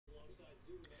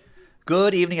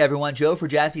Good evening, everyone. Joe for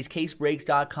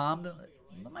jaspyscasebreaks.com.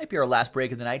 That might be our last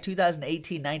break of the night.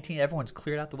 2018-19, everyone's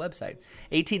cleared out the website.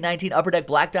 18-19 Upper Deck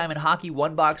Black Diamond Hockey,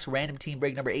 one box, random team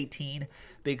break number 18.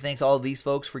 Big thanks to all of these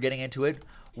folks for getting into it.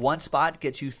 One spot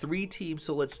gets you 3 teams,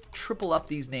 so let's triple up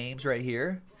these names right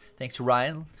here. Thanks to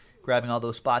Ryan grabbing all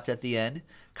those spots at the end.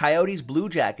 Coyotes Blue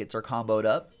Jackets are comboed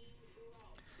up.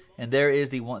 And there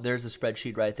is there's the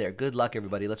spreadsheet right there. Good luck,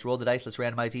 everybody. Let's roll the dice. Let's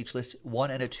randomize each list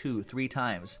 1 and a 2, 3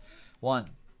 times. 1,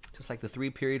 just like the 3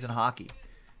 periods in hockey.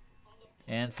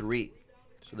 And 3.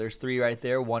 So there's 3 right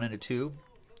there, 1 and a 2.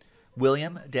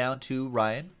 William down to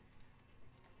Ryan.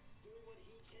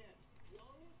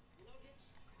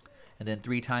 And then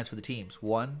 3 times for the teams.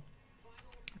 1,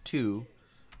 2,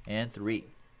 and 3.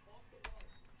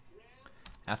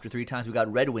 After 3 times, we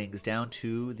got Red Wings down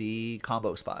to the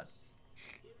combo spot.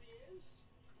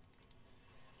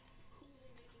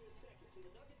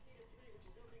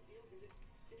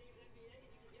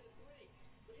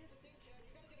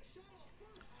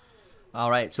 All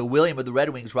right, so William with the Red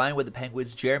Wings, Ryan with the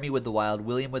Penguins, Jeremy with the Wild,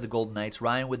 William with the Golden Knights,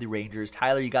 Ryan with the Rangers,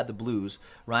 Tyler, you got the Blues,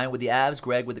 Ryan with the Avs,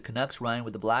 Greg with the Canucks, Ryan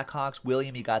with the Blackhawks,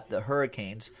 William, you got the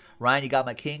Hurricanes, Ryan, you got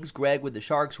my Kings, Greg with the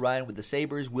Sharks, Ryan with the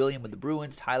Sabres, William with the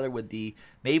Bruins, Tyler with the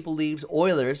Maple Leafs,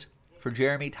 Oilers for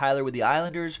Jeremy, Tyler with the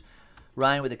Islanders,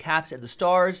 Ryan with the Caps and the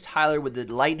Stars, Tyler with the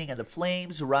Lightning and the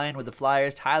Flames, Ryan with the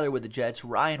Flyers, Tyler with the Jets,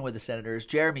 Ryan with the Senators,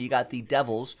 Jeremy, you got the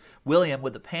Devils, William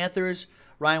with the Panthers,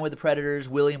 Ryan with the Predators,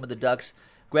 William with the Ducks,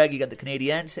 Greg, you got the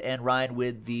Canadiens, and Ryan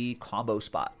with the combo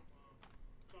spot.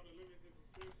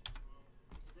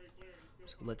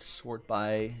 So let's sort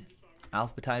by,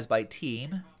 alphabetize by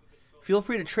team. Feel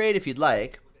free to trade if you'd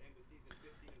like.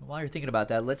 While you're thinking about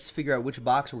that, let's figure out which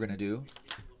box we're going to do.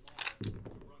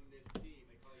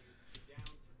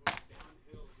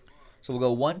 So we'll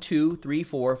go 1, 2, 3,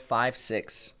 4, 5,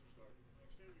 6.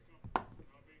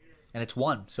 And it's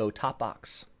 1, so top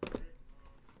box.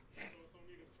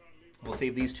 We'll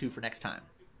save these 2 for next time.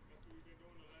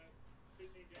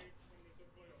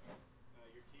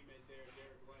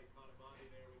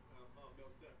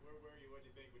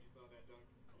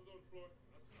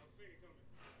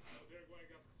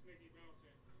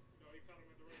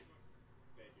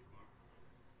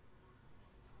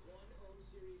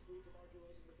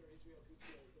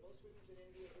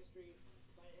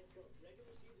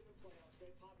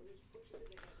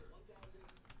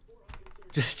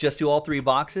 Just do all 3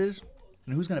 boxes?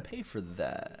 And who's going to pay for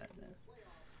that?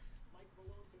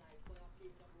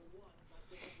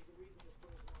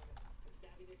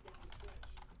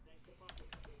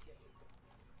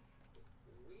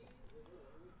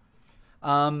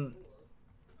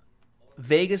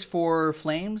 Vegas for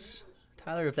Flames.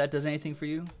 Tyler, if that does anything for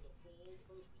you.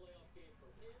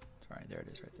 Sorry, there it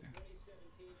is right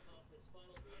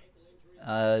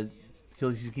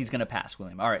there. He's going to pass,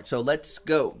 William. All right, so let's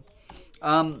go.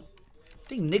 I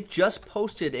think Nick just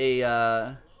posted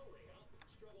a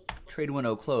trade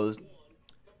window closed.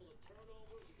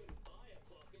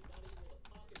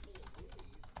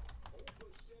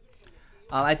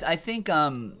 I think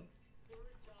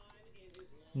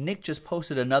Nick just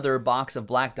posted another box of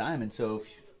Black Diamond. So,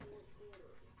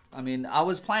 I mean, I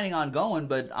was planning on going,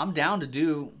 but I'm down to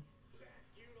do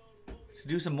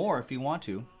some more if you want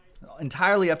to.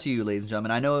 Entirely up to you, ladies and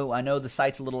gentlemen. I know the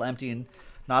site's a little empty and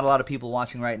not a lot of people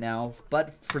watching right now,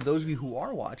 but for those of you who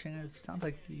are watching, it sounds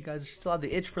like you guys still have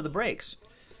the itch for the breaks.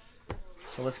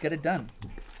 So let's get it done.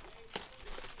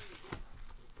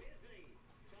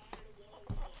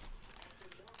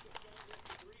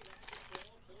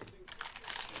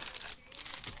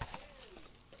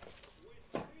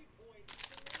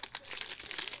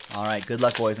 All right, good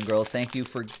luck, boys and girls. Thank you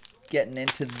for getting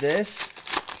into this.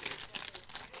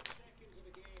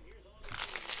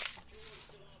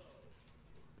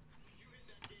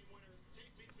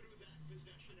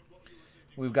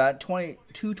 We've got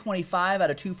 225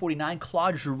 out of 249,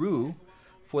 Claude Giroux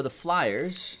for the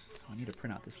Flyers. I need to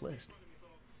print out this list.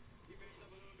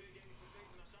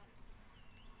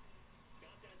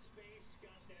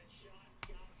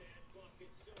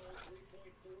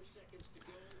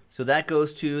 So that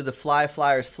goes to the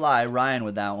Flyers Fly, Ryan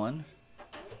with that one.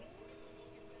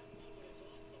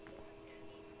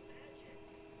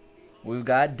 We've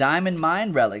got Diamond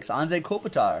Mine Relics, Anze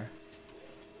Kopitar.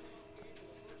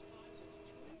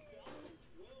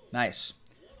 Nice.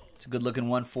 It's a good-looking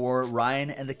one for Ryan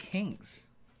and the Kings.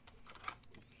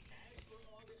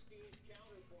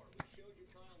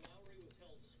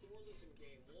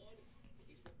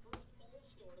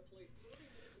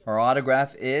 Our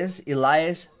autograph is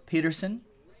Elias Peterson.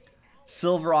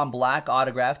 Silver on black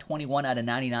autograph, 21 out of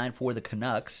 99 for the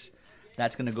Canucks.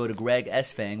 That's going to go to Greg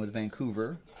Esfang with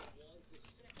Vancouver.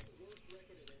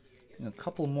 A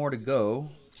couple more to go.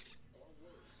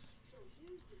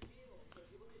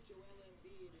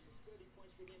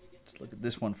 Let's look at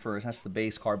this one first. That's the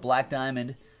base card. Black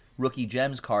Diamond Rookie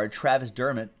Gems card. Travis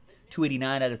Dermott.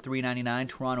 289 out of 399.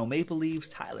 Toronto Maple Leafs.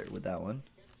 Tyler with that one.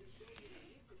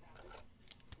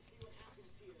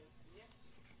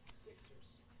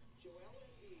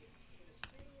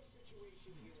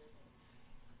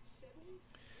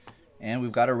 And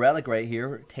we've got a relic right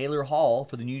here, Taylor Hall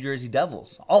for the New Jersey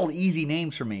Devils. All easy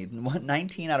names for me.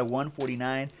 19 out of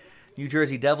 149. New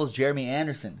Jersey Devils, Jeremy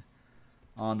Anderson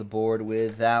on the board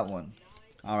with that one.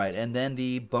 All right, and then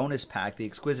the bonus pack, the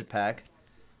exquisite pack.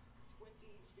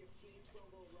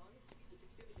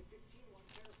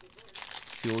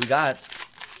 Let's see what we got.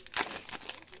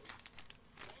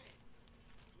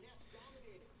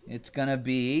 It's going to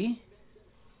be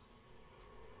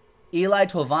Eli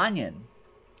Tovanyan.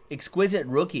 Exquisite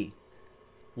rookie.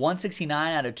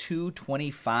 169 out of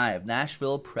 225.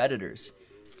 Nashville Predators.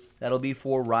 That'll be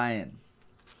for Ryan.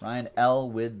 Ryan L.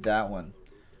 with that one.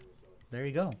 There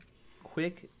you go.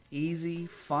 Quick, easy,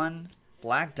 fun.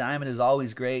 Black Diamond is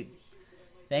always great.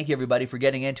 Thank you, everybody, for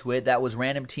getting into it. That was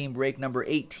random team break number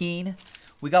 18.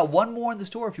 We got one more in the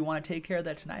store if you want to take care of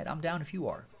that tonight. I'm down if you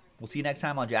are. We'll see you next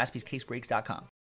time on jaspyscasebreaks.com.